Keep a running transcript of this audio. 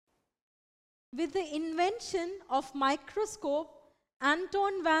With the invention of microscope,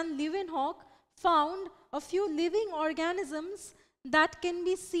 Anton van Leeuwenhoek found a few living organisms that can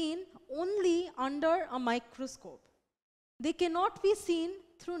be seen only under a microscope. They cannot be seen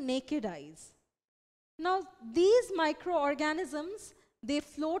through naked eyes. Now, these microorganisms, they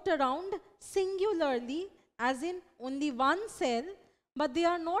float around singularly, as in only one cell, but they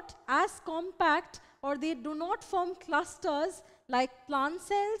are not as compact, or they do not form clusters like plant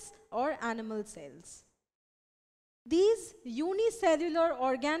cells or animal cells. These unicellular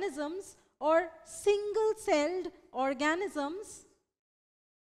organisms or single-celled organisms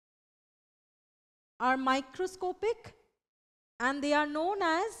are microscopic, and they are known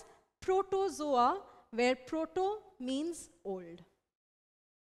as protozoa, where proto means old.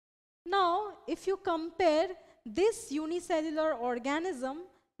 Now, if you compare this unicellular organism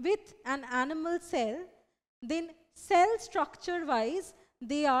with an animal cell, then cell structure-wise,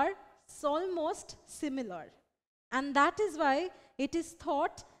 they are almost similar. And that is why it is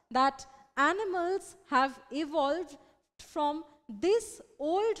thought that animals have evolved from this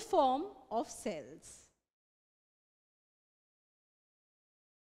old form of cells.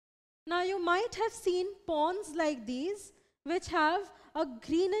 Now, you might have seen ponds like these, which have a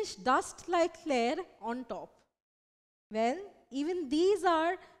greenish dust-like layer on top. Well, even these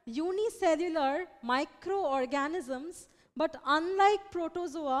are unicellular microorganisms, but unlike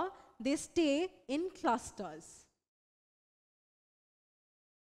protozoa, they stay in clusters.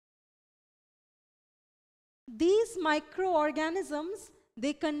 These microorganisms,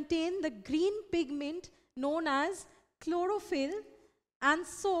 they contain the green pigment known as chlorophyll, and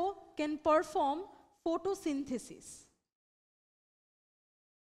so can perform photosynthesis.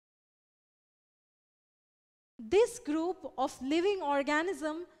 This group of living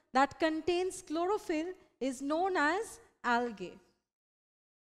organism that contains chlorophyll is known as algae.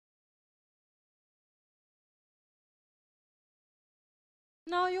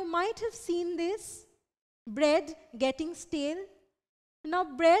 Now, you might have seen this bread getting stale. Now,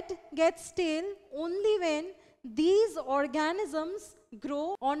 bread gets stale only when these organisms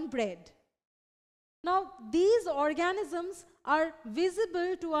grow on bread. Now, these organisms are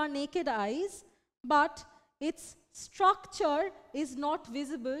visible to our naked eyes, but its structure is not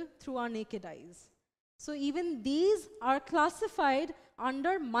visible through our naked eyes. So, even these are classified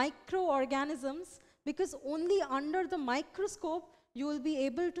under microorganisms, because only under the microscope you will be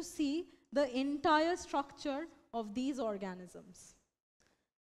able to see the entire structure of these organisms.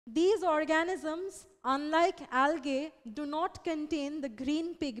 These organisms, unlike algae, do not contain the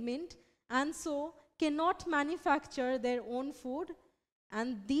green pigment, and so cannot manufacture their own food,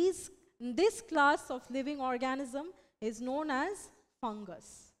 and this class of living organism is known as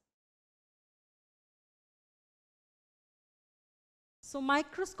fungus. So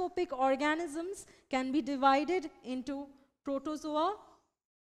microscopic organisms can be divided into protozoa,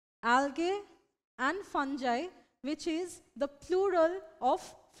 algae, and fungi, which is the plural of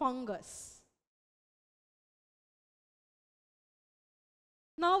fungus.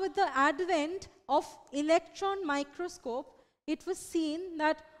 Now, with the advent of electron microscope, it was seen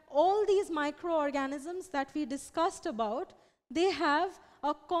that all these microorganisms that we discussed about, they have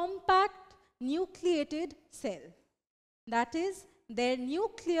a compact nucleated cell. That is, their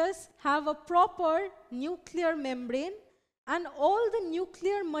nucleus have a proper nuclear membrane, and all the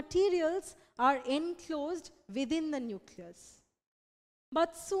nuclear materials are enclosed within the nucleus.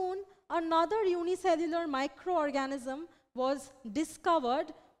 But soon, another unicellular microorganism was discovered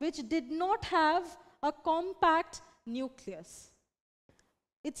which did not have a compact nucleus.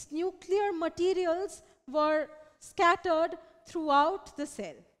 Its nuclear materials were scattered throughout the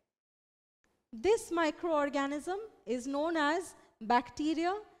cell. This microorganism is known as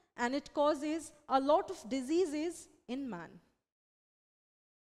bacteria, and it causes a lot of diseases in man.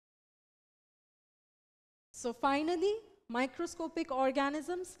 So finally, microscopic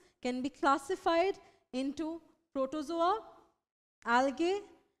organisms can be classified into protozoa, algae,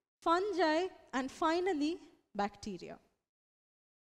 fungi, and finally, bacteria.